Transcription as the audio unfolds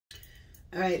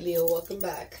All right, Leo, welcome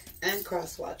back. And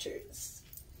cross watchers.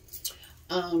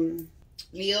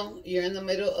 Leo, you're in the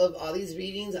middle of all these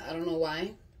readings. I don't know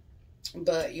why,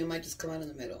 but you might just come out in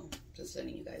the middle. Just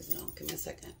letting you guys know. Give me a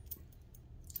second.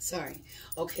 Sorry.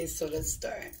 Okay, so let's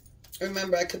start.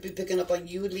 Remember, I could be picking up on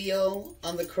you, Leo,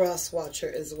 on the cross watcher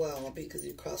as well, because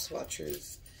you cross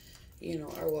watchers, you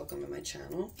know, are welcome in my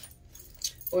channel.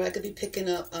 Or I could be picking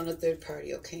up on a third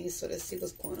party, okay? So let's see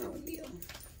what's going on with Leo.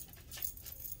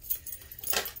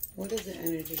 What is the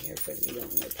energy here for Leo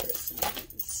and their person?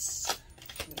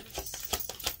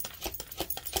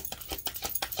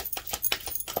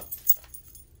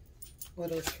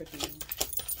 What else for Leo?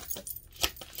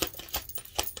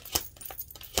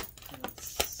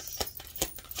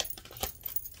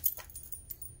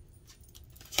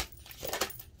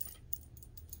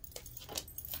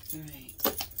 All right.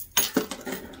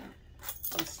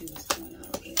 Let's see what's going on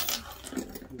with Leo.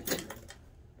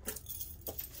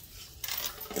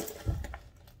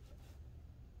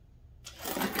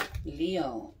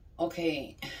 Leo,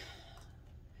 okay,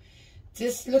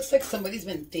 this looks like somebody's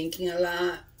been thinking a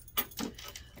lot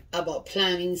about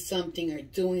planning something or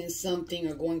doing something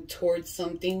or going towards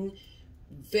something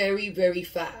very, very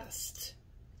fast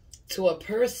to a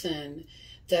person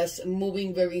that's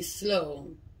moving very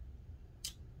slow,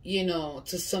 you know,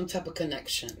 to some type of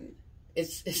connection.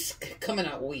 It's coming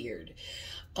out weird.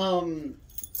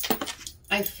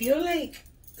 I feel like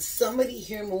somebody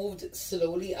here moved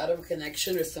slowly out of a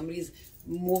connection, or somebody's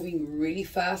moving really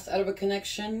fast out of a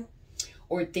connection,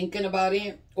 or thinking about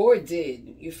it, or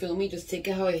did. You feel me? Just take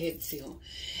it how it hits you.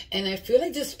 And I feel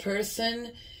like this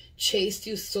person chased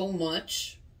you so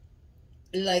much,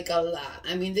 like a lot.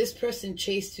 I mean, this person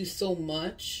chased you so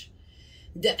much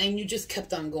that, and you just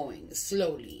kept on going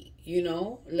slowly. You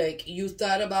know, like you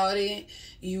thought about it,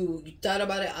 you thought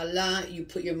about it a lot, you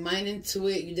put your mind into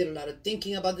it, you did a lot of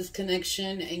thinking about this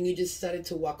connection, and you just started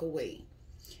to walk away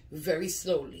very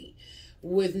slowly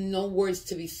with no words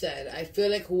to be said. I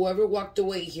feel like whoever walked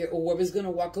away here, or whoever's going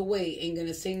to walk away, ain't going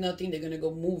to say nothing. They're going to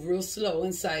go move real slow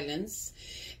in silence,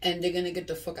 and they're going to get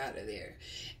the fuck out of there.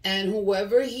 And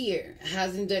whoever here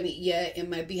hasn't done it yet, it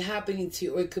might be happening to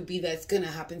you, or it could be that's going to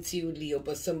happen to you, Leo.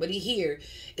 But somebody here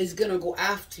is going to go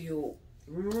after you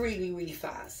really, really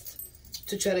fast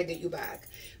to try to get you back.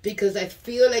 Because I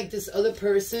feel like this other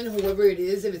person, whoever it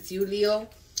is, if it's you, Leo,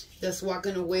 that's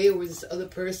walking away, or this other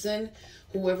person,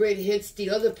 whoever it hits, the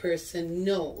other person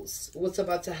knows what's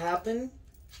about to happen.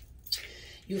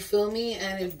 You feel me?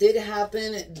 And if it did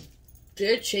happen,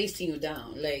 they're chasing you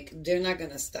down. Like, they're not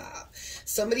going to stop.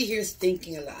 Somebody here is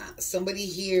thinking a lot. Somebody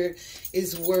here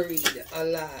is worried a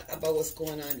lot about what's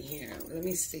going on here. Let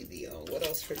me see, Leo. What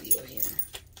else for Leo here?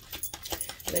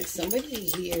 Like, somebody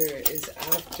here is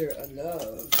after a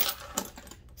love,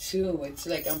 too. It's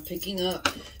like I'm picking up,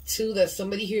 too, that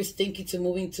somebody here is thinking to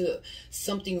moving to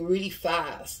something really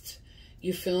fast.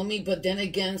 You feel me? But then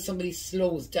again, somebody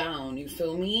slows down. You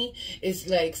feel me? It's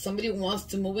like somebody wants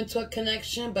to move into a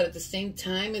connection, but at the same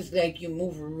time, it's like you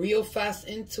move real fast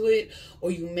into it, or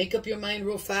you make up your mind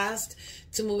real fast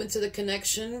to move into the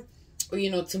connection, or, you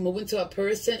know, to move into a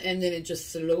person, and then it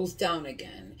just slows down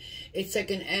again. It's like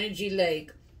an energy,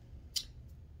 like,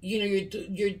 you know,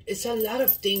 it's a lot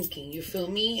of thinking. You feel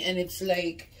me? And it's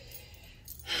like,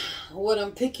 what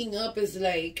I'm picking up is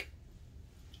like,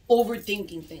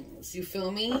 overthinking things. You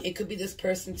feel me? It could be this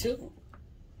person too,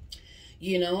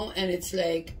 you know. And it's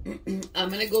like, I'm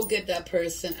gonna go get that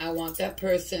person, I want that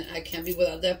person, I can't be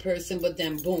without that person, but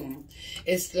then boom,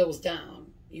 it slows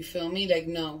down. You feel me? Like,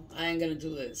 no, I ain't gonna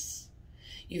do this.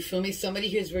 You feel me? Somebody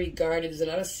here is very guarded. There's a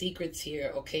lot of secrets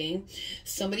here, okay?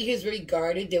 Somebody here is very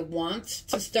guarded. They want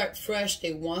to start fresh,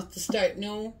 they want to start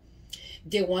new.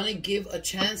 They want to give a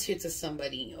chance here to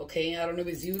somebody, okay? I don't know if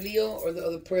it's you, Leo, or the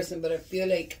other person, but I feel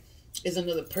like it's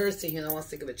another person here that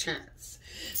wants to give a chance.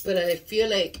 But I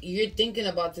feel like you're thinking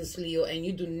about this, Leo, and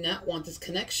you do not want this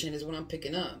connection is what I'm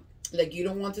picking up. Like, you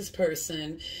don't want this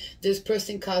person. This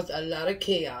person caused a lot of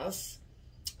chaos,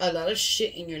 a lot of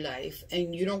shit in your life,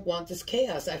 and you don't want this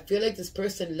chaos. I feel like this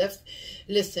person left.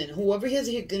 Listen, whoever is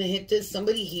here going to hit this,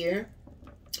 somebody here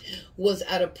was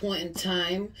at a point in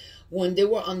time when they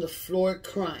were on the floor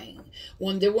crying,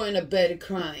 when they were in a bed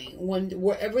crying, when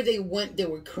wherever they went, they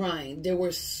were crying. They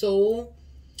were so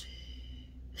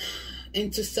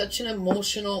into such an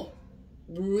emotional,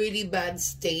 really bad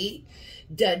state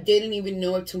that they didn't even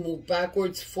know if to move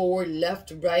backwards, forward,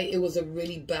 left, right. It was a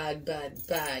really bad, bad,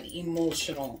 bad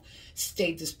emotional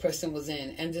state this person was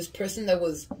in. And this person that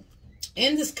was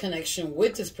in this connection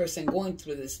with this person going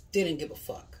through this didn't give a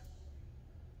fuck.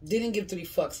 Didn't give 3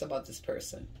 fucks about this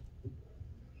person.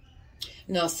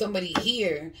 Now, somebody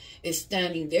here is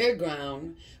standing their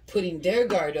ground, putting their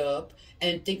guard up,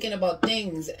 and thinking about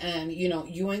things. And, you know,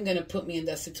 you ain't going to put me in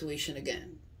that situation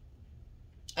again.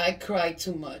 I cried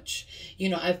too much. You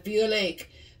know, I feel like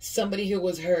somebody here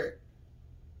was hurt.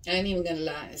 I ain't even going to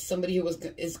lie. Somebody here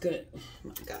is going to... Oh,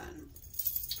 my God.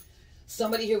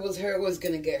 Somebody here was hurt, was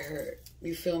going to get hurt.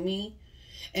 You feel me?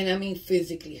 And I mean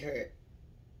physically hurt.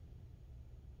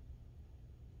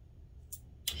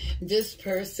 This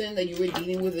person that you were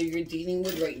dealing with or you're dealing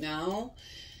with right now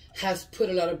has put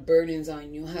a lot of burdens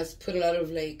on you, has put a lot of,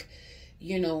 like,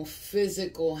 you know,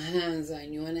 physical hands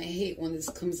on you. And I hate when this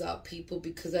comes out, people,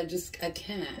 because I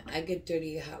can't. I get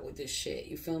dirty hot with this shit.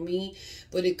 You feel me?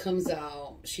 But it comes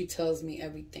out. She tells me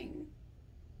everything.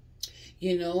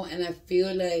 You know, and I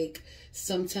feel like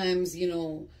sometimes, you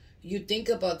know, you think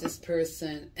about this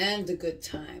person and the good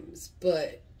times,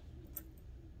 but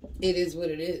it is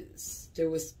what it is. There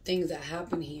was things that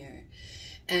happened here.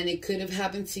 And it could have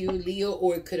happened to you, Leo,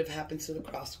 or it could have happened to the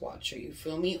cross watcher, you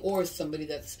feel me? Or somebody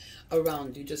that's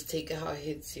around you. Just take it how it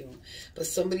hits you. But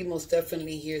somebody most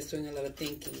definitely here is doing a lot of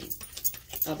thinking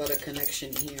about a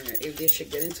connection here. If they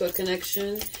should get into a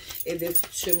connection, if they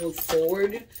should move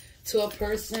forward to a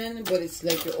person, but it's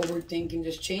like you're overthinking.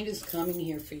 This change is coming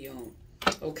here for you.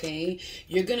 Okay?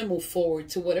 You're going to move forward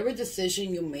to whatever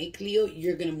decision you make, Leo.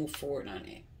 You're going to move forward on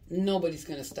it. Nobody's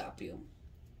going to stop you.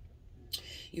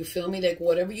 You feel me? Like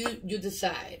whatever you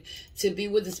decide to be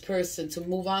with this person, to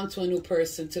move on to a new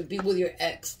person, to be with your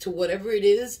ex, to whatever it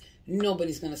is,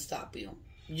 nobody's going to stop you.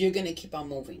 You're going to keep on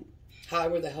moving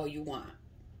however the hell you want.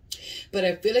 But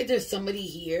I feel like there's somebody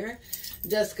here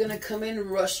that's going to come in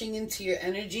rushing into your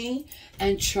energy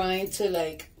and trying to,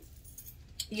 like,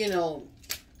 you know,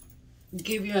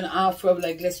 give you an offer of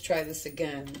like, let's try this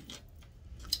again.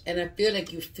 And I feel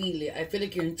like you feel it. I feel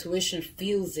like your intuition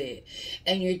feels it.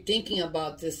 And you're thinking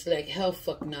about this like, hell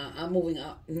fuck nah. I'm moving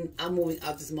out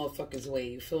this motherfucker's way.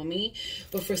 You feel me?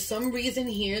 But for some reason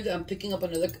here that I'm picking up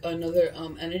another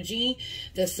energy,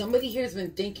 that somebody here has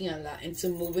been thinking a lot into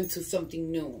moving to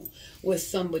something new with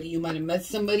somebody. You might have met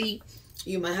somebody.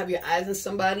 You might have your eyes on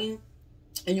somebody.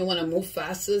 And you want to move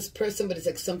fast to this person, but it's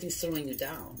like something slowing you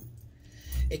down.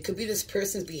 It could be this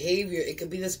person's behavior. It could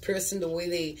be this person, the way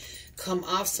they come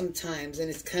off sometimes. And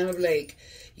it's kind of like,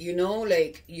 you know,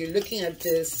 like you're looking at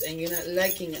this and you're not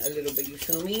liking it a little bit. You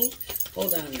feel me?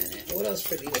 Hold on a minute. What else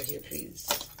for Leo here, please?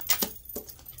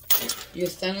 You're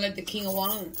standing like the King of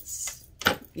Wands.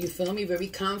 You feel me? Very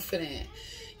confident.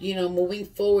 You know, moving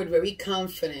forward, very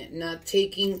confident. Not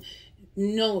taking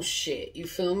no shit. You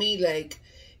feel me? Like,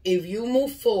 if you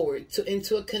move forward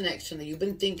into a connection that you've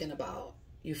been thinking about,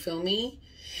 you feel me?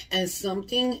 And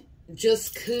something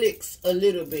just clicks a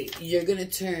little bit, you're going to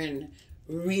turn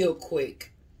real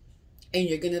quick. And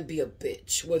you're going to be a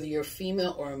bitch, whether you're a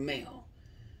female or a male.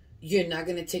 You're not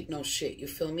going to take no shit, you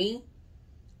feel me?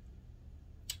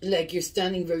 Like, you're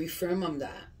standing very firm on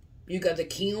that. You got the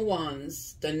King of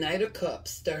Wands, the Knight of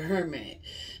Cups, the Hermit,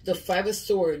 the Five of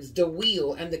Swords, the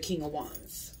Wheel, and the King of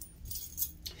Wands.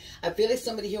 I feel like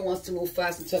somebody here wants to move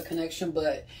fast into a connection,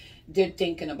 but they're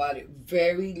thinking about it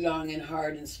very long and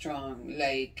hard and strong.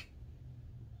 Like,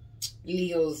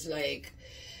 Leo's like,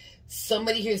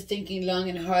 somebody here is thinking long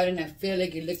and hard, and I feel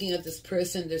like you're looking at this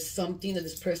person. There's something that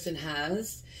this person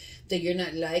has that you're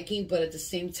not liking, but at the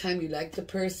same time, you like the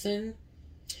person.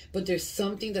 But there's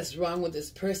something that's wrong with this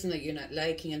person that you're not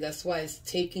liking, and that's why it's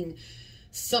taking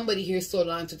somebody here so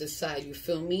long to decide. You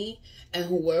feel me? And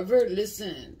whoever,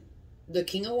 listen, the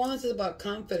King of Wands is about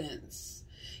confidence,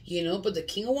 you know, but the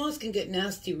King of Wands can get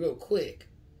nasty real quick.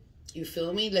 You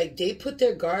feel me? Like, they put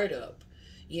their guard up,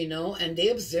 you know, and they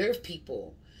observe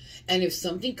people. And if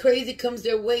something crazy comes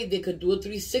their way, they could do a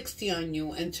 360 on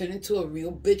you and turn into a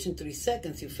real bitch in 3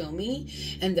 seconds. You feel me?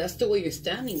 And that's the way you're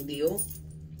standing, Leo.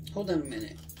 Hold on a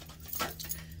minute.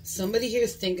 Somebody here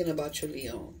is thinking about you,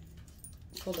 Leo.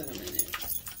 Hold on a minute.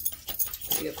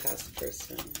 Be a past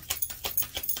person.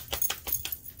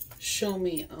 Show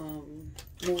me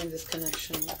more in this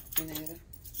connection.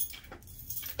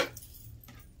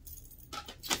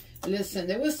 Listen,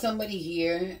 there was somebody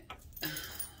here.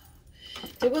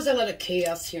 There was a lot of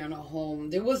chaos here in a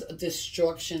home. There was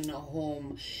destruction in a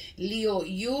home. Leo,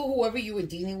 you, whoever you were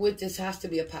dealing with, this has to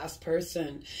be a past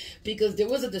person. Because there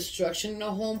was a destruction in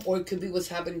a home, or it could be what's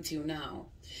happening to you now.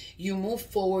 You moved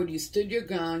forward. You stood your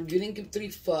ground. You didn't give 3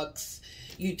 fucks.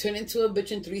 You turned into a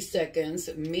bitch in 3 seconds.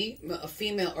 Me, a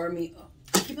female, or me.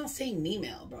 I keep on saying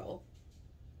me-male, bro.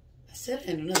 I said it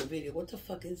in another video. What the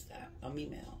fuck is that? A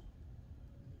me-male.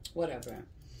 Whatever.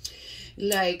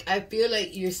 Like, I feel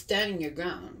like you're standing your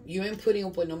ground. You ain't putting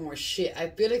up with no more shit. I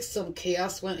feel like some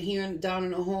chaos went here and down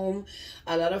in the home.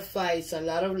 A lot of fights, a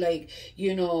lot of, like,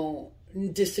 you know,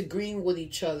 disagreeing with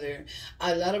each other,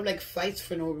 a lot of like fights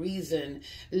for no reason.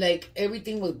 Like,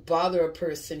 everything would bother a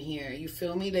person here, you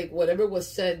feel me? Like, whatever was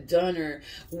said, done, or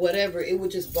whatever, it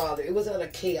would just bother. It was a lot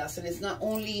of chaos. And it's not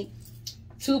only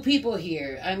two people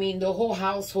here. I mean, the whole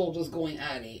household was going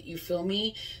at it. You feel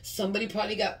me? Somebody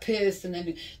probably got pissed, and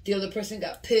then the other person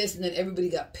got pissed, and then everybody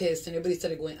got pissed, and everybody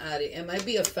started going at it. It might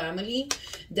be a family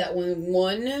that when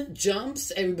one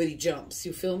jumps, everybody jumps.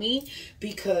 You feel me?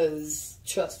 Because,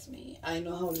 trust me, I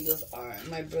know how Leos are.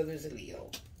 My brother's a Leo.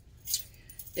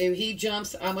 If he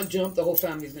jumps, I'm going to jump. The whole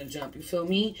family's going to jump. You feel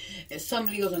me? And some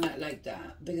Leos are not like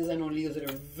that. Because I know Leos that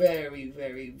are very,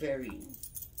 very, very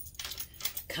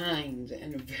kind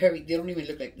and very, they don't even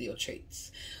look like Leo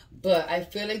traits. But I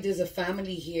feel like there's a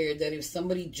family here that if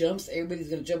somebody jumps, everybody's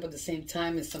gonna jump at the same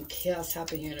time, and some chaos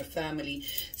happened here in the family.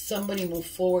 Somebody moved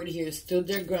forward here, stood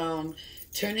their ground,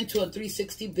 turned into a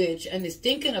 360 bitch, and is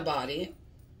thinking about it,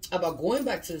 about going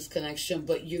back to this connection,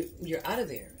 but you're out of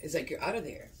there. It's like you're out of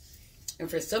there. And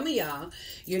for some of y'all,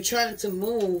 you're trying to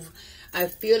move. I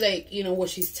feel like, you know, what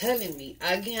she's telling me.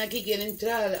 Alguien aquí quiere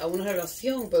entrar a una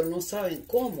relación, pero no saben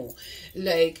cómo.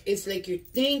 Like, it's like you're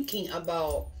thinking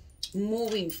about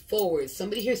moving forward.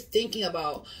 Somebody here's thinking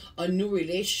about a new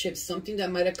relationship, something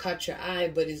that might have caught your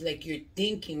eye, but it's like you're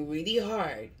thinking really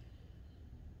hard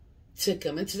to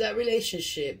come into that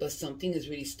relationship, but something is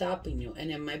really stopping you. And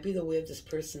it might be the way of this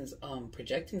person's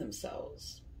projecting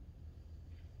themselves.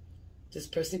 This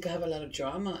person could have a lot of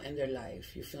drama in their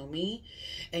life, you feel me?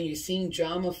 And you're seeing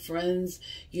drama, friends,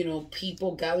 you know,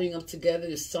 people gathering up together.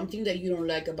 There's something that you don't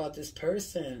like about this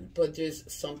person, but there's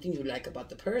something you like about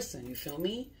the person, you feel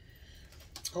me?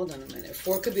 Hold on a minute.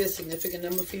 4 could be a significant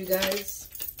number for you guys.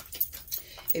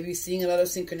 If you're seeing a lot of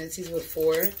synchronicities with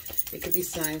 4, it could be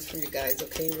signs from you guys,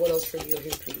 okay? What else for you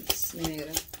here, please?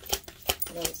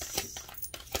 What else?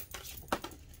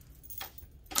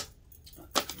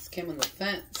 This came on the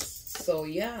fence. So,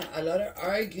 yeah, a lot of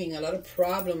arguing, a lot of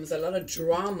problems, a lot of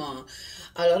drama,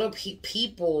 a lot of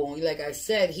people, like I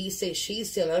said, he say, she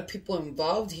say, a lot of people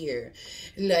involved here.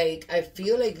 Like, I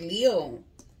feel like Leo,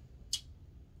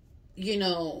 you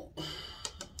know,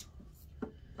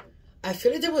 I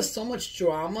feel like there was so much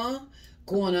drama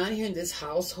going on here in this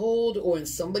household or in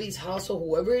somebody's household,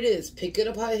 whoever it is, pick it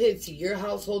up how it hits, your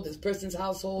household, this person's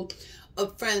household, a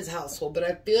friend's household. But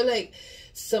I feel like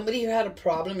somebody here had a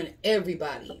problem and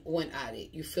everybody went at it.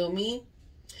 You feel me?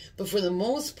 But for the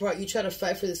most part, you try to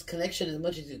fight for this connection as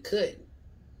much as you could.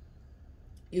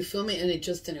 You feel me? And it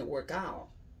just didn't work out.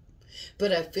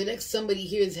 But I feel like somebody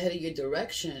here is headed your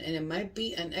direction, and it might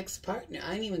be an ex-partner.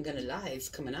 I ain't even gonna lie, it's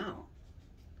coming out.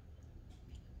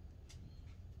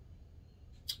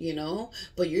 You know,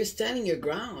 but you're standing your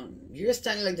ground. You're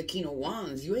standing like the King of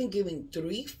Wands. You ain't giving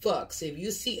 3 fucks. If you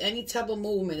see any type of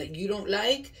movement that you don't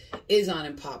like, is on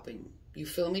and popping. You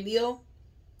feel me, Leo?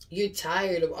 You're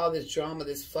tired of all this drama,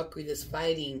 this fuckery, this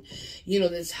fighting. You know,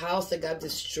 this house that got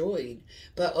destroyed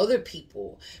by other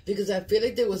people. Because I feel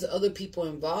like there was other people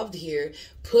involved here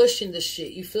pushing the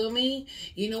shit. You feel me?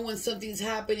 You know, when something's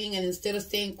happening and instead of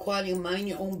staying quiet and mind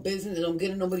your own business and don't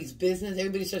get in nobody's business,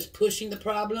 everybody starts pushing the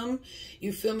problem.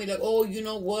 You feel me? Like, oh, you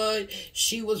know what?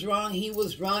 She was wrong. He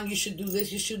was wrong. You should do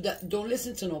this. You should that. Don't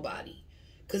listen to nobody.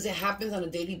 Because it happens on a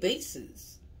daily basis.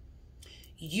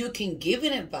 You can give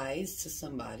an advice to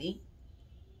somebody,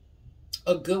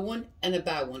 a good one and a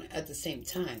bad one at the same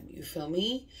time. You feel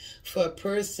me? For a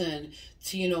person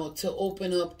to, you know, to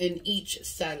open up in each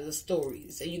side of the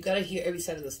stories. And you got to hear every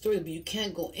side of the story. But you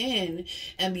can't go in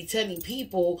and be telling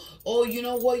people, oh, you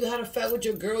know what? You had a fight with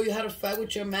your girl. You had a fight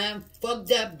with your man. Fuck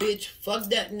that bitch. Fuck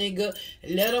that nigga.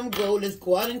 Let them go. Let's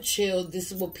go out and chill.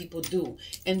 This is what people do.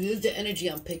 And this is the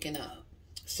energy I'm picking up.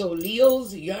 So,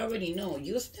 Leos, you already know.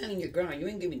 You're standing your ground. You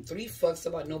ain't giving 3 fucks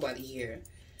about nobody here.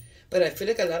 But I feel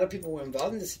like a lot of people were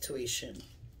involved in the situation.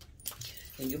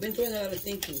 And you've been doing a lot of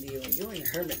thinking, Leo. You're in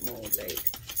hermit mode. Like,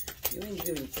 you ain't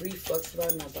giving 3 fucks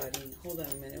about nobody. Hold on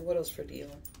a minute. What else for Leo?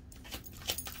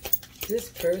 This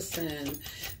person.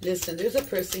 Listen, there's a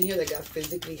person here that got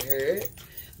physically hurt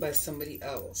by somebody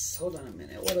else. Hold on a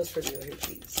minute. What else for Leo here,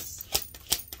 please?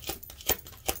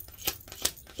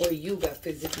 Or you got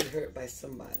physically hurt by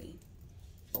somebody,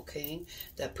 okay,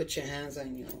 that put your hands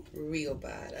on you real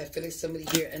bad. I feel like somebody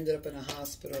here ended up in a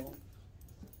hospital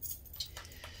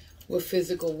with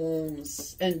physical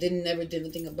wounds and never did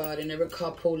anything about it, never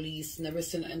called police, never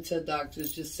sent it to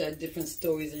doctors, just said different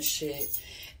stories and shit.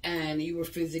 And you were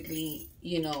physically,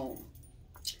 you know,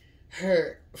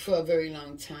 hurt for a very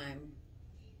long time.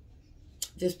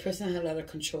 This person had a lot of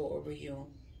control over you.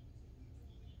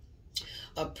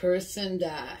 A person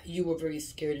that you were very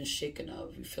scared and shaken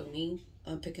of. You feel me?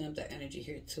 I'm picking up that energy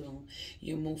here too.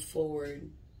 You move forward.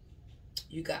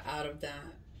 You got out of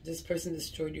that. This person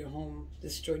destroyed your home,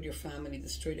 destroyed your family,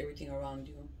 destroyed everything around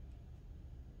you.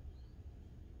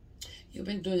 You've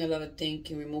been doing a lot of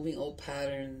thinking, removing old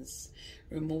patterns,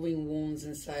 removing wounds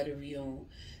inside of you,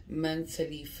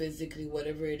 mentally, physically,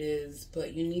 whatever it is.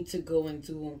 But you need to go and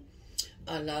do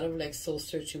a lot of like soul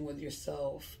searching with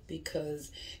yourself,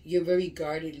 because you're very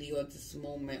guarded, Leo, at this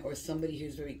moment, or somebody here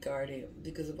is very guarded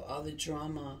because of all the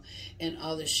drama and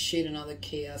all the shit and all the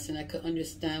chaos. And I could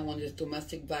understand when there's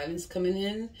domestic violence coming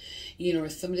in, you know, or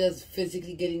somebody that's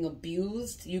physically getting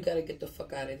abused, you got to get the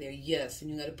fuck out of there. Yes. And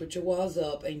you got to put your walls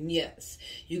up, and yes,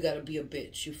 you got to be a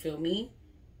bitch. You feel me?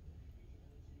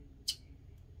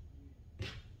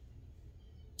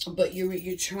 But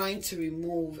you're trying to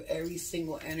remove every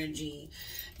single energy,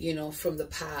 you know, from the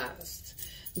past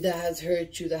that has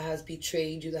hurt you, that has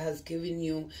betrayed you, that has given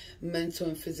you mental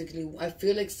and physically. I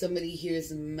feel like somebody here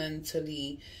is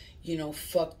mentally, you know,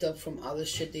 fucked up from all the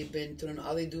shit they've been through, and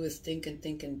all they do is think and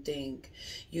think and think.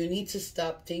 You need to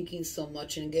stop thinking so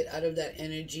much and get out of that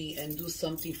energy and do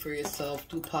something for yourself.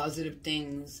 Do positive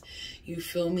things. You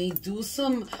feel me? Do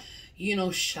some, you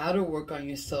know, shadow work on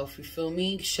yourself. You feel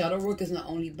me? Shadow work is not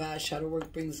only bad. Shadow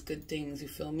work brings good things. You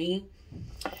feel me?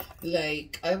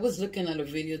 Like, I was looking at a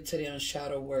video today on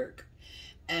shadow work,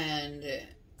 and,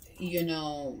 you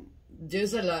know,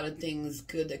 there's a lot of things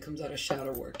good that comes out of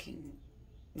shadow working,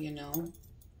 you know?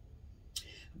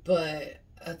 But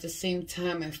at the same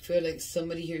time, I feel like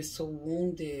somebody here is so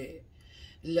wounded,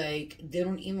 like, they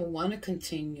don't even want to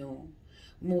continue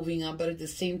moving on. But at the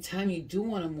same time, you do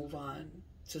want to move on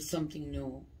to something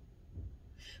new,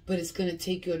 but it's going to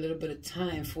take you a little bit of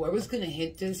time. For whoever's going to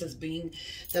hit this as being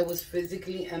that was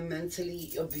physically and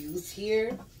mentally abused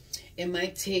here, it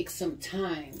might take some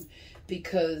time,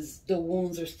 because the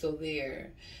wounds are still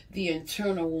there, the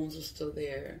internal wounds are still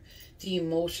there, the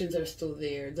emotions are still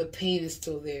there, the pain is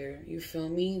still there. You feel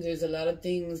me? There's a lot of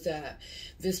things that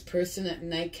this person at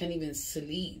night can't even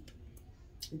sleep.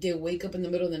 They wake up in the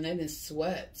middle of the night in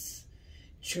sweats,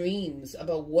 dreams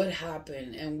about what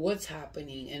happened and what's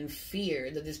happening, and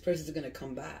fear that this person is going to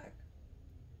come back.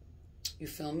 You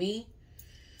feel me?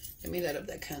 Let me light up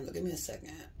that candle. Give me a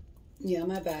second. Yeah,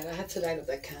 my bad. I had to light up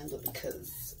that candle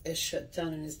because it shut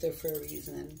down, and it's there for a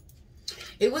reason.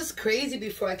 It was crazy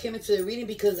before I came into the reading,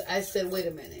 because I said, wait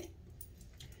a minute,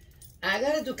 I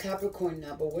got to do Capricorn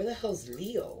now, but where the hell's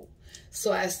Leo?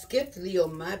 So I skipped Leo.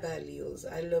 My bad, Leos.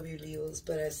 I love you, Leos,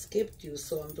 but I skipped you.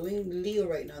 So I'm doing Leo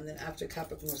right now, and then after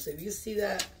Capricorn. So if you see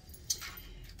that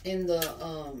in the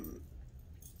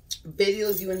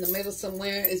videos, you in the middle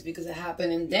somewhere, is because it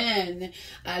happened. And then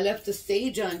I left the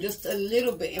stage on just a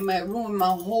little bit in my room. My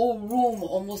whole room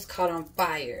almost caught on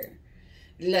fire.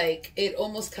 Like, it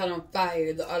almost caught on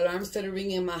fire. The alarm started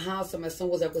ringing in my house, and my son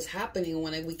was like, what's happening? And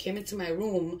when we came into my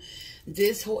room,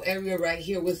 this whole area right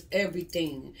here was,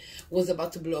 everything was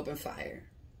about to blow up in fire.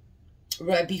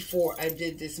 Right before I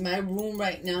did this. My room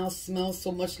right now smells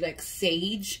so much like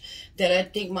sage that I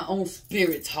think my own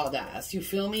spirit's hot ass. You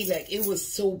feel me? Like, it was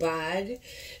so bad.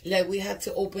 Like, we had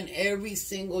to open every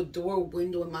single door,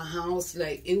 window in my house.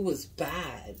 Like, it was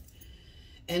bad.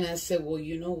 And I said, well,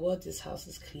 you know what? This house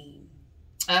is clean.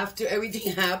 After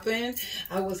everything happened,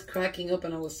 I was cracking up,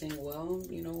 and I was saying, well,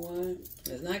 you know what?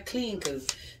 It's not clean, because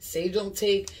sage don't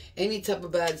take any type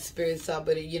of bad spirits out,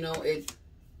 but you know,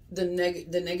 the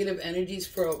negative energies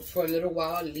for a little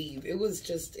while leave. It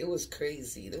was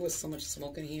crazy. There was so much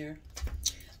smoke in here.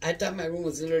 I thought my room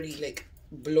was literally like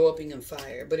blow up in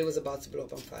fire, but it was about to blow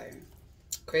up on fire.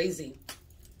 Crazy.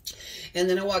 And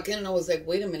then I walk in, and I was like,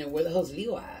 wait a minute, where the hell's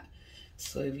Leo at?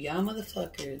 So if y'all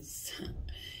motherfuckers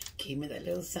give me that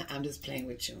little sign, I'm just playing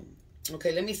with you.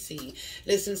 Okay, let me see.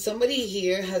 Listen, somebody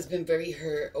here has been very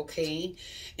hurt, okay,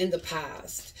 in the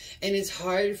past. And it's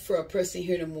hard for a person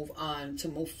here to move on, to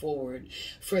move forward.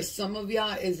 For some of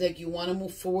y'all, it's like you want to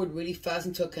move forward really fast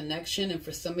into a connection. And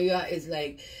for some of y'all, it's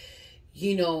like,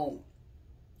 you know,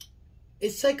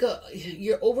 it's like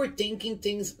you're overthinking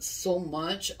things so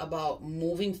much about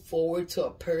moving forward to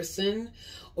a person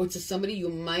or to somebody. You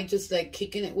might just like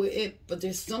kicking it with it, but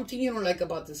there's something you don't like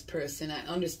about this person. I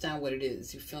understand what it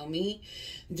is. You feel me?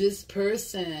 This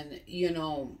person, you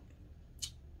know,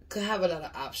 could have a lot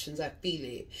of options. I feel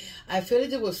it. I feel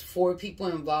like there was 4 people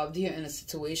involved here in a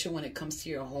situation when it comes to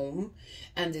your home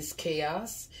and this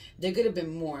chaos. There could have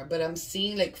been more, but I'm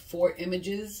seeing like 4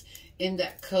 images in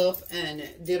that cup, and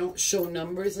they don't show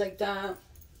numbers like that.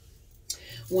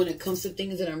 when it comes to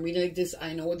things that I'm reading like this,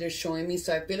 I know what they're showing me.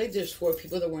 So I feel like there's 4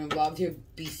 people that were involved here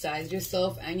besides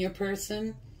yourself and your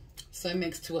person. So it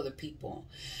makes 2 other people.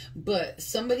 But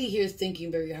somebody here is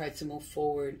thinking very hard to move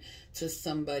forward to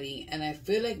somebody. And I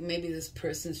feel like maybe this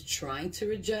person's trying to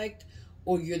reject,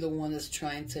 or you're the one that's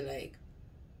trying to, like,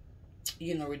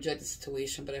 you know, reject the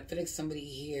situation. But I feel like somebody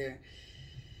here,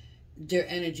 their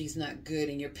energy's not good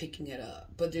and you're picking it up.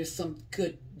 But there's some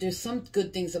good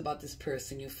things about this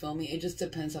person, you feel me? It just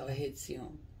depends how it hits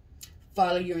you.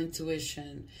 Follow your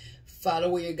intuition. Follow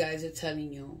what your guys are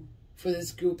telling you. For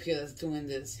this group here that's doing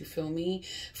this, you feel me?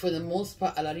 For the most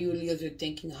part, a lot of you Leos are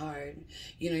thinking hard.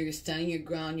 You know, you're standing your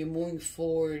ground. You're moving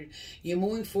forward. You're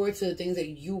moving forward to the things that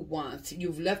you want.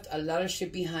 You've left a lot of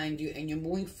shit behind you, and you're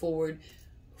moving forward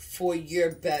for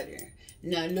your better.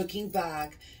 Not looking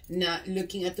back, not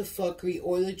looking at the fuckery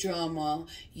or the drama.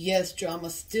 Yes,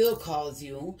 drama still calls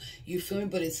you. You feel me?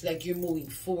 But it's like you're moving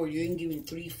forward. You ain't giving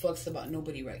 3 fucks about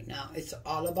nobody right now. It's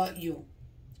all about you.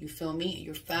 You feel me?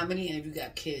 Your family, and if you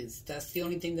got kids. That's the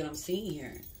only thing that I'm seeing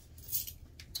here.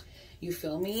 You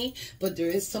feel me? But there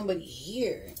is somebody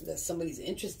here that somebody's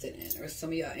interested in, or some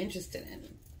of y'all interested in.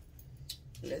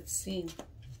 Let's see.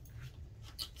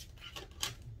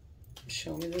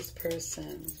 Show me this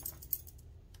person.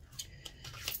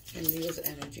 And Leo's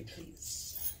energy,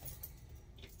 please.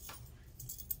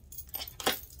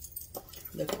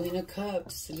 The Queen of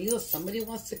Cups. Leo, somebody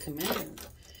wants to come in.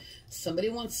 Somebody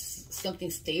wants something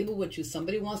stable with you.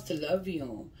 Somebody wants to love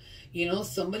you. You know,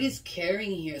 somebody's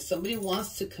caring here. Somebody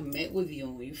wants to commit with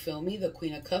you. You feel me? The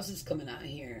Queen of Cups is coming out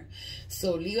here.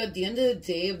 So, Leo, at the end of the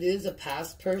day, if this is a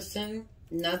past person,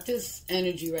 not this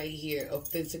energy right here of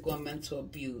physical and mental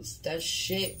abuse. That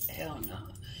shit, hell no.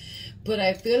 But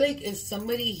I feel like if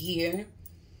somebody here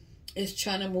is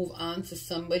trying to move on to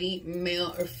somebody,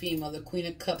 male or female, the Queen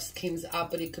of Cups came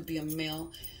out, but it could be a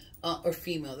male or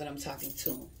female that I'm talking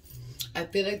to. I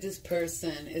feel like this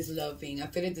person is loving. I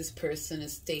feel like this person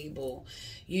is stable.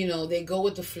 You know, they go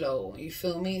with the flow. You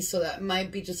feel me? So that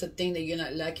might be just a thing that you're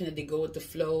not liking, that they go with the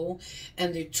flow.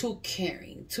 And they're too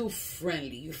caring, too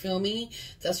friendly. You feel me?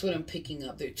 That's what I'm picking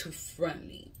up. They're too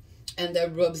friendly. And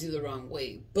that rubs you the wrong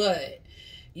way. But,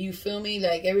 you feel me?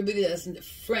 Like, everybody that's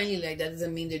friendly like that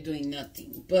doesn't mean they're doing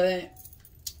nothing. But,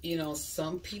 you know,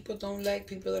 some people don't like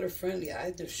people that are friendly.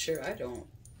 I don't.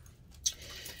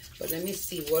 But let me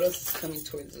see what else is coming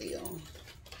towards Leo.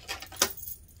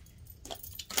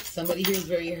 Somebody here is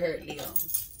very hurt, Leo.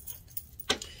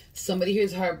 Somebody here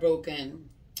is heartbroken.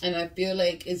 And I feel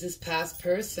like, is this past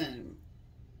person?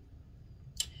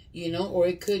 You know, or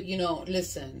it could, you know,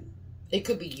 listen, it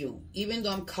could be you. Even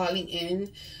though I'm calling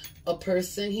in a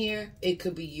person here, it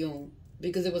could be you.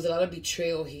 Because there was a lot of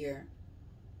betrayal here.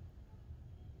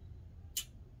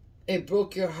 It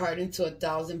broke your heart into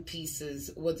 1,000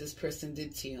 pieces what this person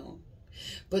did to you.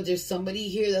 But there's somebody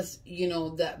here that's, you know,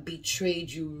 that betrayed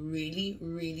you really,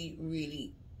 really,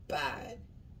 really bad.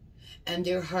 And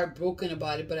they're heartbroken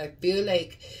about it. But I feel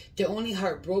like they're only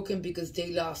heartbroken because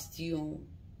they lost you.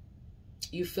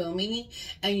 You feel me?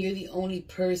 And you're the only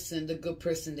person, the good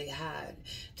person they had.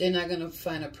 They're not going to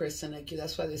find a person like you.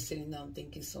 That's why they're sitting down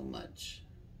thinking so much.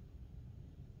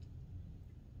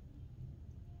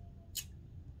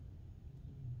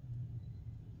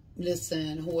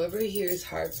 Listen, whoever here is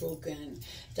heartbroken,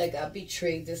 that got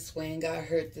betrayed this way and got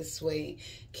hurt this way,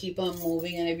 keep on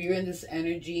moving. And if you're in this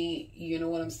energy, you know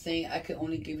what I'm saying? I can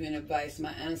only give you an advice.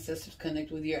 My ancestors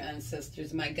connect with your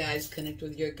ancestors. My guides connect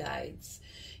with your guides.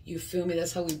 You feel me?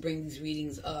 That's how we bring these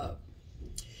readings up.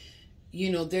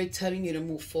 You know, they're telling you to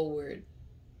move forward.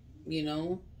 You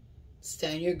know?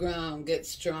 Stand your ground. Get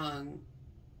strong.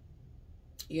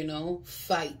 You know?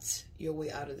 Fight your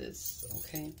way out of this.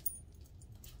 Okay?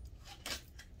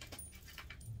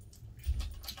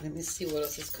 Let me see what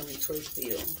else is coming towards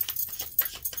you.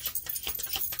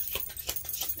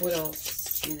 What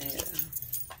else,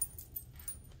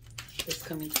 is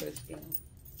coming towards you?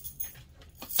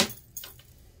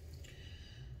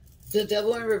 The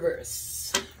Devil in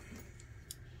reverse.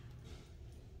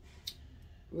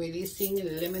 Releasing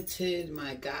limited,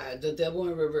 my God, the Devil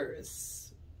in reverse.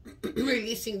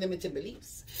 Releasing limited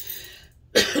beliefs.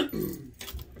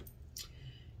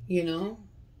 You know?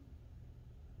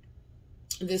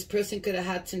 This person could have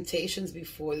had temptations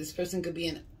before. This person could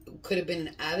have been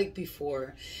an addict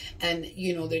before. And,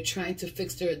 you know, they're trying to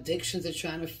fix their addictions. They're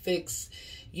trying to fix,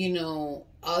 you know,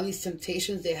 all these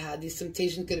temptations they had. These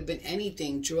temptations could have been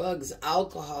anything. Drugs,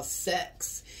 alcohol,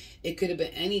 sex. It could have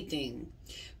been anything.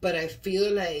 But I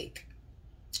feel like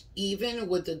even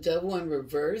with the Devil in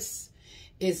reverse,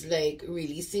 it's like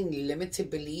releasing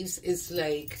limited beliefs. It's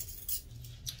like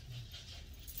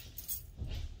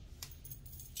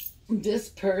This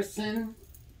person,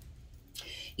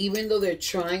 even though they're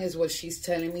trying, is what she's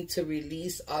telling me, to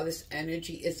release all this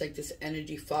energy, it's like this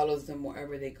energy follows them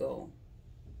wherever they go.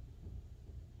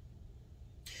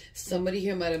 Somebody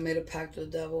here might have made a pact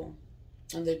with the devil,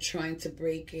 and they're trying to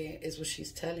break it, is what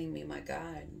she's telling me, my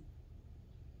God.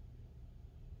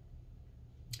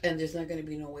 And there's not going to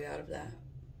be no way out of that.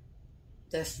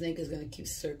 That snake is going to keep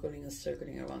circling and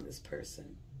circling around this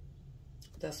person.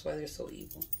 That's why they're so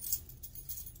evil.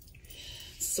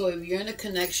 So if you're in a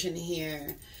connection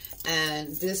here and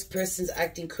this person's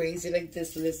acting crazy like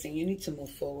this, listen, you need to move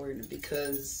forward,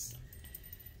 because,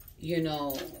 you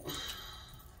know,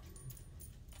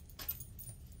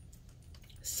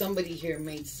 somebody here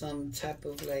made some type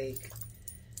of, like,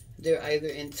 they're either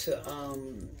into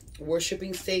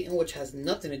worshiping Satan, which has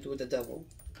nothing to do with the devil,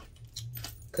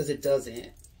 because it doesn't.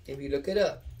 If you look it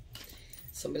up,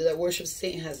 somebody that worships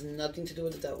Satan has nothing to do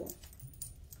with the devil.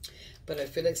 But I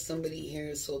feel like somebody here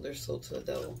has sold their soul to the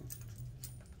devil,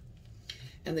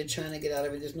 and they're trying to get out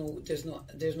of it. There's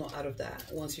no out of that.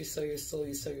 Once you sell your soul,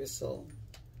 you sell your soul.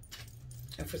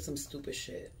 And for some stupid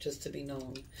shit, just to be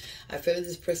known. I feel like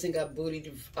this person got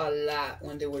bullied a lot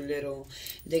when they were little.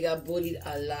 They got bullied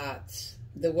a lot.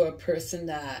 They were a person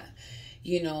that,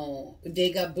 you know,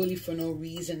 they got bullied for no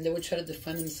reason. They would try to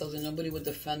defend themselves and nobody would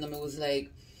defend them. It was like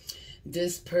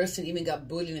this person even got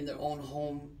bullied in their own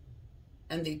home,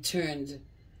 and they turned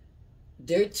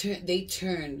to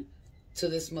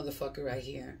this motherfucker right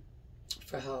here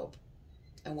for help.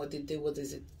 And what they did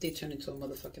was they turned into a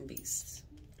motherfucking beast.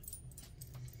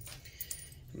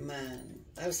 Man,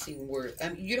 I've seen worse. I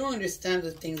mean, you don't understand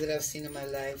the things that I've seen in my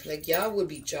life. Like, y'all would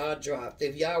be jaw dropped.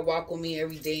 If y'all walk with me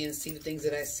every day and see the things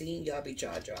that I've seen, y'all be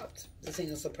jaw dropped. This ain't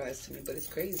no surprise to me, but it's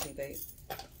crazy, babe.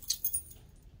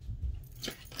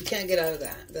 You can't get out of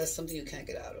that. That's something you can't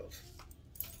get out of.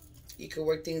 You can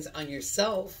work things on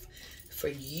yourself for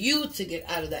you to get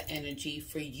out of that energy,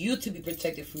 for you to be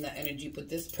protected from that energy, but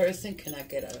this person cannot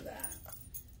get out of that.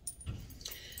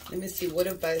 Let me see, what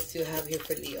advice do you have here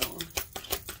for Leo?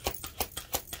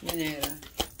 Minera.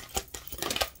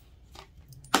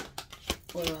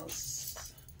 What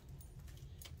else?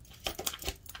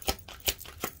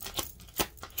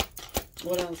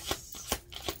 What else?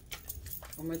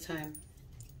 One more time.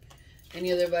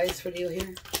 Any other advice for Leo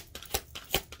here?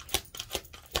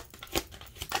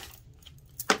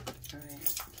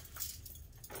 Alright.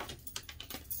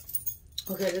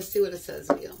 Okay, let's see what it says,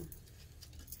 Leo.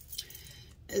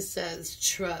 It says,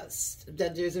 trust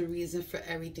that there's a reason for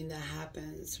everything that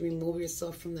happens. Remove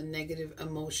yourself from the negative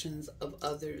emotions of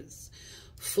others.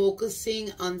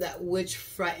 Focusing on that which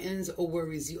frightens or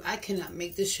worries you. I cannot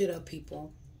make this shit up,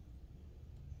 people.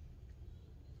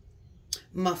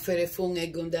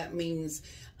 Maferefung, that means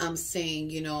I'm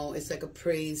saying, you know, it's like a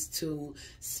praise to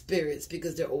spirits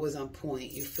because they're always on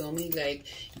point. You feel me? Like,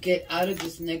 get out of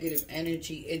this negative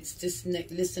energy. It's this,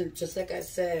 listen, just like I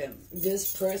said,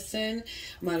 this person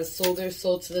might have sold their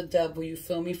soul to the devil, you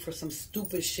feel me, for some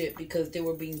stupid shit because they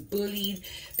were being bullied,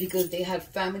 because they had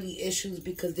family issues,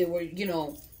 because they were, you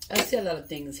know, I see a lot of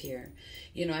things here.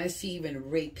 You know, I see even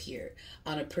rape here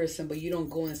on a person, but you don't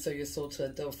go and sell your soul to the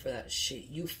devil for that shit.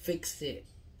 You fix it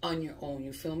on your own,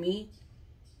 you feel me?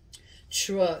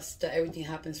 Trust that everything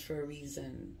happens for a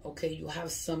reason, okay? You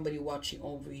have somebody watching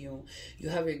over you. You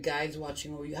have your guides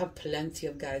watching over you. You have plenty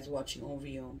of guides watching over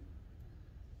you.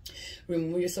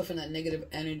 Remove yourself from that negative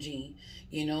energy,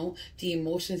 you know? The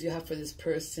emotions you have for this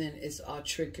person is all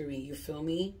trickery, you feel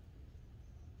me?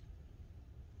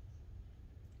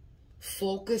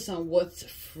 Focus on what's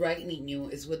frightening you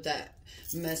is what that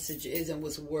message is, and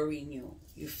what's worrying you.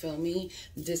 You feel me?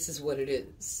 This is what it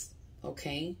is,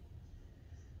 okay?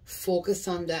 Focus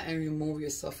on that and remove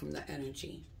yourself from that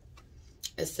energy.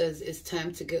 It says it's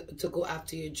time to go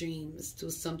after your dreams.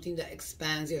 Do something that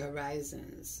expands your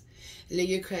horizons. Let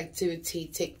your creativity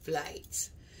take flight.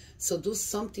 So do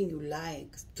something you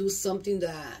like. Do something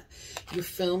that, you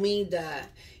feel me, that,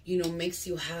 you know, makes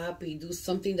you happy. Do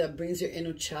something that brings your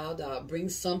inner child out. Bring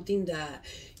something that,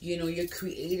 you know, you're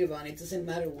creative on. It doesn't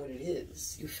matter what it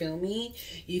is. You feel me?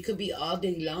 You could be all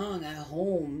day long at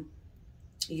home,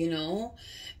 you know,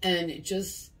 and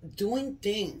just doing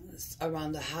things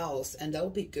around the house, and that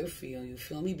will be good for you. You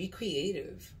feel me? Be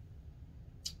creative,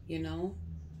 you know.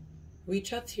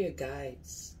 Reach out to your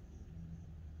guides.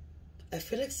 I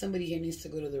feel like somebody here needs to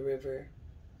go to the river.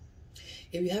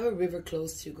 If you have a river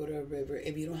close to you, go to a river.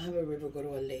 If you don't have a river, go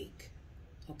to a lake,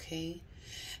 okay?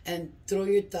 And throw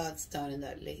your thoughts down in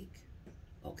that lake,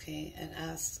 okay? And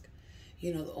ask,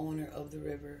 you know, the owner of the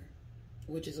river,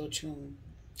 which is Ochum,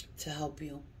 to help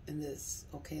you in this,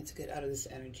 okay? To get out of this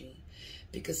energy,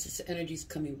 because this energy is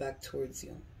coming back towards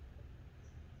you,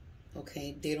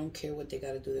 Okay? They don't care what they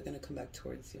got to do. They're going to come back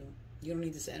towards you. You don't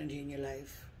need this energy in your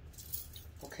life.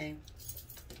 Okay?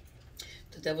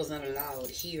 The devil's not allowed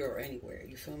here or anywhere.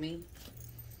 You feel me?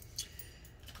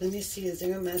 Let me see. Is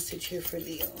there a message here for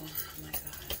Leo? Oh my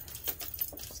God.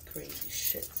 It's crazy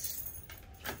shit.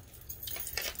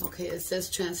 Okay, it says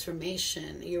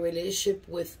transformation. Your relationship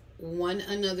with one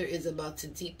another is about to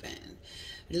deepen.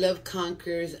 Love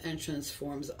conquers and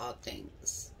transforms all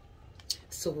things.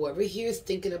 So whoever here is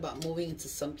thinking about moving into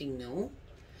something new,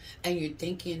 and you're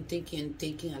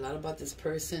thinking a lot about this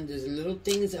person, there's little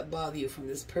things that bother you from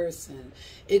this person.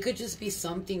 It could just be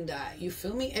something that, you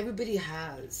feel me, everybody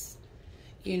has.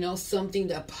 You know, something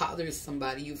that bothers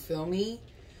somebody, you feel me?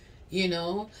 You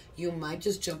know, you might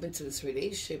just jump into this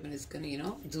relationship and it's going to, you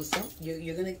know, do something.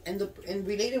 You're going to end up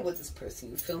related with this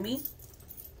person, you feel me?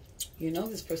 You know,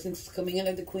 this person's coming in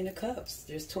like the Queen of Cups.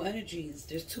 There's two energies.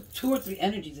 There's two or three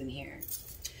energies in here.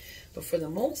 But for the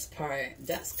most part,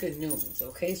 that's good news,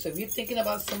 okay? So if you're thinking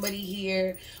about somebody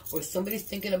here or somebody's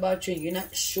thinking about you and you're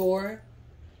not sure,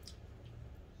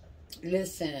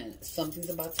 listen, something's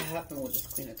about to happen with this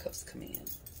Queen of Cups coming in,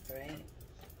 all right?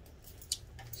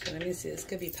 So let me see. This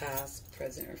could be past,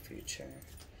 present, or future.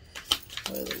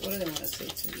 What do they want to say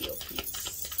to Leo,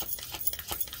 please?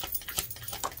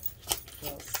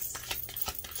 What else?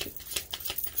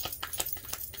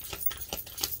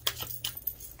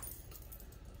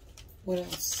 What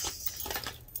else?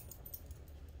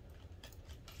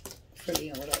 For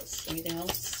Leo, what else? Anything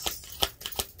else?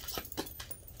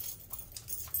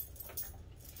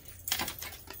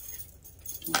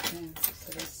 Okay,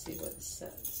 so let's see what it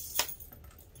says.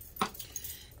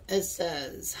 It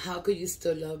says, how could you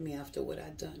still love me after what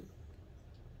I've done?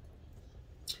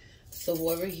 So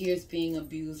whoever here is being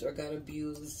abused or got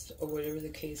abused or whatever the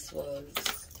case was,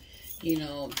 you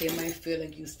know, they might feel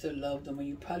like you still love them, or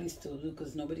you probably still do,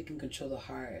 because nobody can control the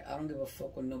heart. I don't give a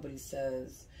fuck what nobody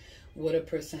says, what a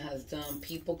person has done.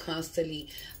 People constantly,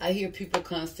 I hear people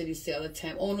constantly say all the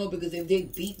time, oh no, because if they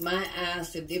beat my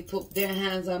ass, if they put their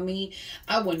hands on me,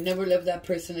 I will never love that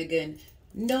person again.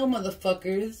 No,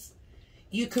 motherfuckers.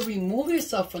 You could remove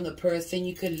yourself from the person.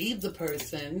 You could leave the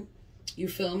person. You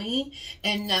feel me?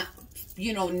 And not,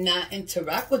 you know, not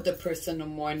interact with the person no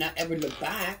more, not ever look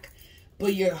back.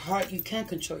 But your heart, you can't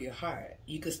control your heart.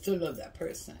 You can still love that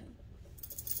person.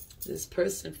 This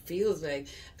person feels like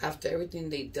after everything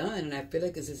they've done, and I feel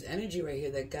like it's this energy right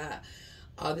here that got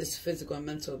all this physical and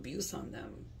mental abuse on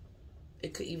them.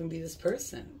 It could even be this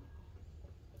person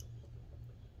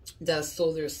that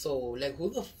sold their soul. Like, who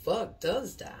the fuck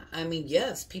does that? I mean,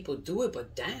 yes, people do it,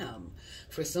 but damn,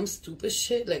 for some stupid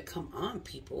shit, like, come on,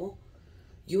 people.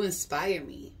 You inspire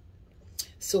me.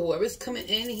 So whoever's coming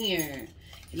in here,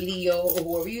 Leo, or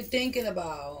whoever you're thinking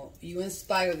about, you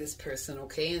inspire this person,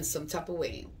 okay, in some type of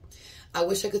way. I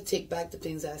wish I could take back the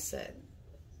things I said.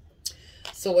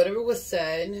 So whatever was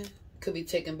said could be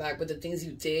taken back, but the things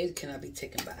you did cannot be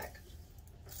taken back.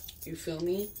 You feel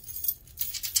me?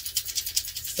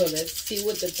 So let's see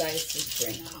what the dice is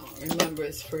bringing out. Remember,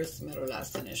 it's first, middle,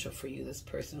 last initial for you, this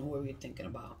person, whoever you're thinking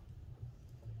about.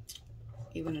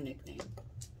 Even a nickname.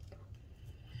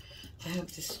 I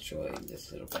have destroyed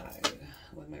this little bag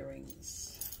with my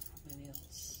rings, my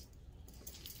nails.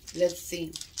 Let's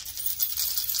see.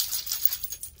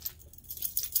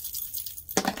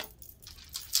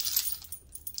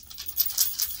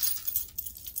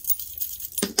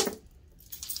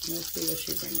 Let's see what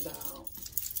she brings out.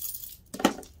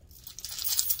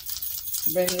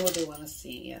 Bring me what they want to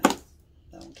see. Yeah,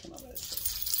 that one came out better.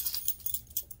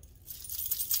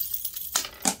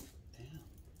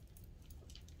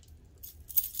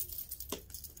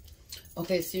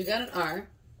 Okay, so you got an R.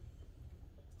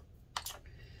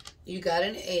 You got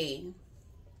an A.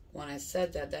 When I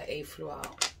said that, that A flew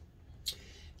out.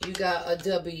 You got a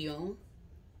W.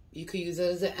 You could use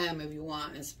it as an M if you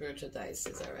want in spiritual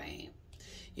dices, all right?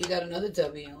 You got another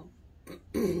W.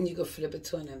 You could flip it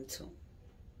to an M too.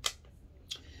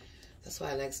 That's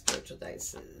why I like spiritual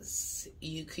dices.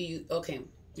 You could use, okay,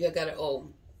 you got an O.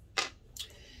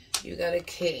 You got a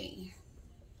K.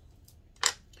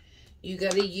 You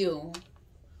got a U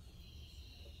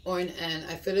or an N.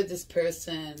 I feel like this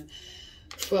person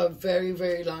for a very,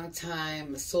 very long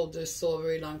time sold their soul a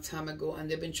very long time ago, and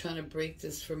they've been trying to break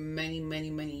this for many, many,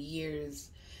 many years,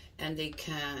 and they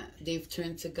can't. They've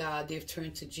turned to God, they've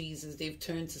turned to Jesus, they've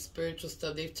turned to spiritual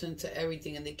stuff, they've turned to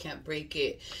everything, and they can't break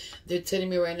it. They're telling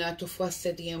me right now,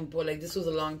 like, this was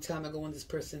a long time ago when this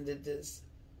person did this.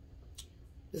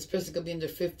 This person could be in their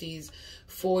 50s,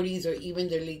 40s, or even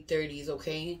their late 30s,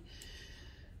 okay?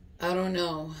 I don't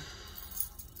know.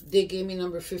 They gave me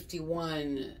number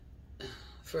 51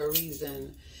 for a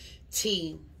reason.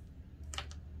 T.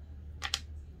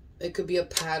 It could be a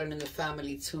pattern in the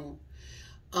family too.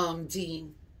 D,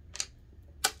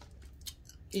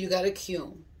 you got a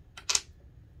Q.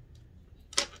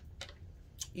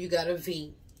 You got a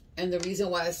V. And the reason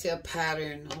why I say a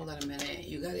pattern, hold on a minute,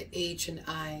 you got an H and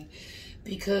I,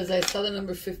 because I saw the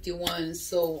number 51.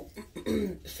 So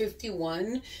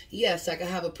 51, yes, I could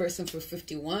have a person for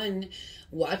 51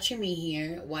 watching me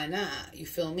here. Why not? You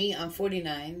feel me? I'm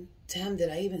 49. Damn, did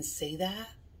I even say that?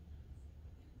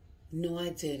 No, I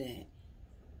didn't.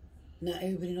 Not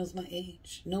everybody knows my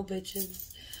age. No,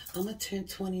 bitches. I'm going to turn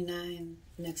 29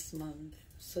 next month.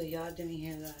 So y'all didn't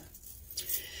hear that.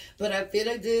 But I feel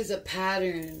like there's a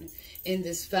pattern in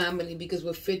this family, because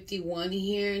with 51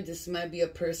 here, this might be a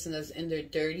person that's in their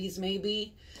 30s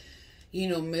maybe. You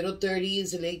know, middle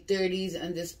 30s, late 30s.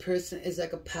 And this person is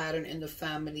like a pattern in the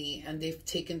family. And they've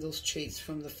taken those traits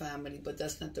from the family. But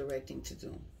that's not the right thing to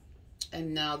do.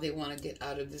 And now they want to get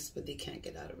out of this, but they can't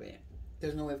get out of it.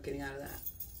 There's no way of getting out of that.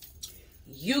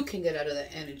 You can get out of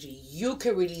that energy. You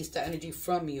can release that energy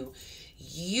from you.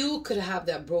 You could have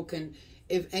that broken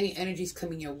if any energy is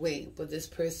coming your way. But this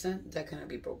person, that cannot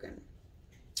be broken.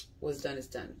 What's done is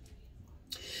done.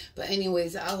 But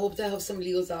anyways, I hope that helps some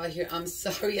Leos out here. I'm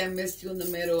sorry I missed you in the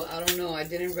middle. I don't know. I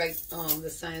didn't write the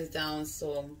signs down.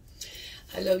 So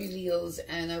I love you, Leos.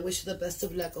 And I wish you the best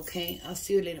of luck, okay? I'll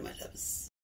see you later, my loves.